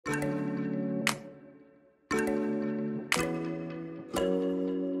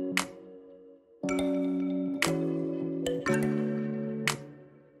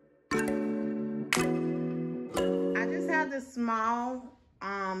This small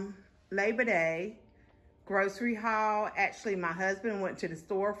Labor Day grocery haul. Actually, my husband went to the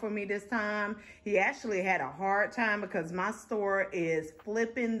store for me this time. He actually had a hard time because my store is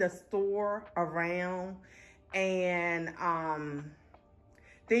flipping the store around, and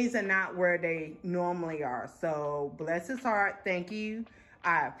things are not where they normally are. So bless his heart. Thank you.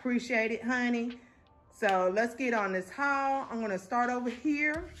 I appreciate it, honey. So let's get on this haul. I'm gonna start over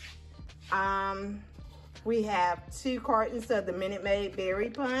here. We have 2 cartons of the Minute Maid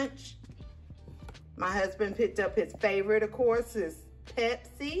Berry Punch. My husband picked up his favorite, of course, is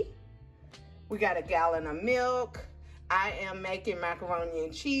Pepsi. We got a gallon of milk. I am making macaroni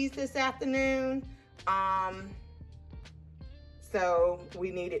and cheese this afternoon. So we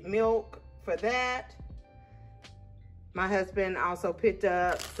needed milk for that. My husband also picked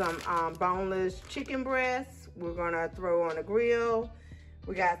up some boneless chicken breasts. We're gonna throw on the grill.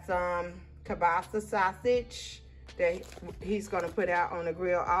 We got some kielbasa sausage that he's gonna put out on the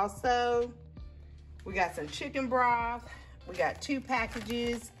grill also. We got some chicken broth. We got 2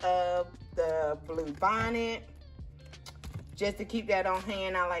 packages of the Blue Bonnet. Just to keep that on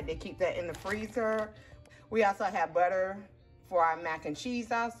hand, I like to keep that in the freezer. We also have butter for our mac and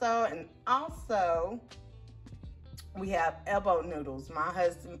cheese also. And also, we have elbow noodles. My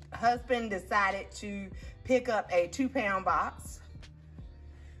husband decided to pick up a 2-pound box.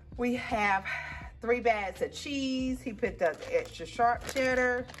 We have 3 bags of cheese. He picked up the extra sharp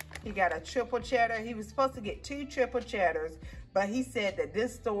cheddar. He got a triple cheddar. He was supposed to get 2 triple cheddars, but he said that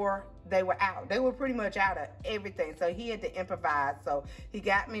this store, they were out. They were pretty much out of everything, so he had to improvise. So he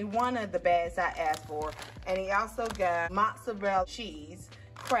got me 1 of the bags I asked for, and he also got mozzarella cheese,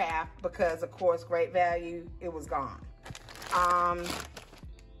 Kraft, because of course, great value, it was gone.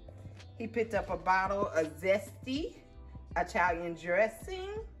 He picked up a bottle of zesty Italian dressing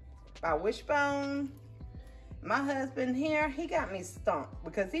by Wishbone. My husband here, he got me stumped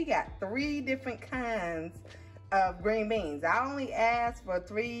because he got 3 different kinds of green beans. I only asked for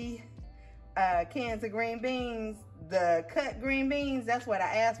 3 cans of green beans. The cut green beans, that's what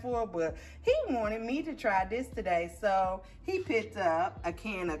I asked for, but he wanted me to try this today. So he picked up a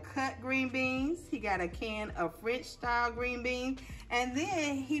can of cut green beans. He got a can of French style green beans. And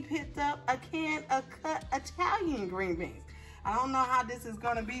then he picked up a can of cut Italian green beans. I don't know how this is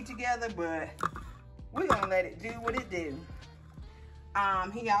gonna be together, but we're gonna let it do what it do.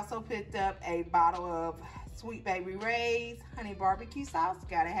 He also picked up a bottle of Sweet Baby Ray's honey barbecue sauce.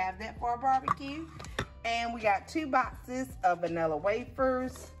 Gotta have that for a barbecue. And we got 2 boxes of vanilla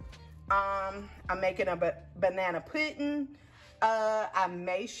wafers. I'm making a banana pudding. I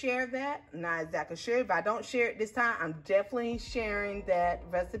may share that, not exactly sure. If I don't share it this time, I'm definitely sharing that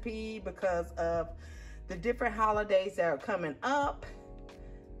recipe because of the different holidays that are coming up,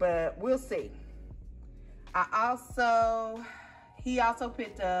 but we'll see. He also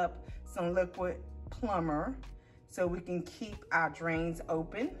picked up some liquid plumber so we can keep our drains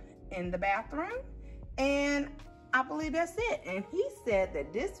open in the bathroom. And I believe that's it. And he said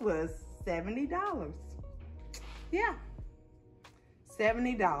that this was $70. Yeah,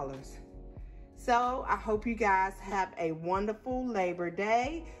 $70. So I hope you guys have a wonderful Labor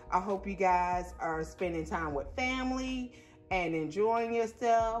Day. I hope you guys are spending time with family and enjoying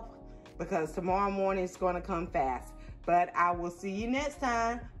yourself, because tomorrow morning is going to come fast. But I will see you next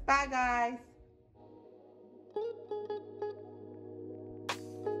time. Bye, guys.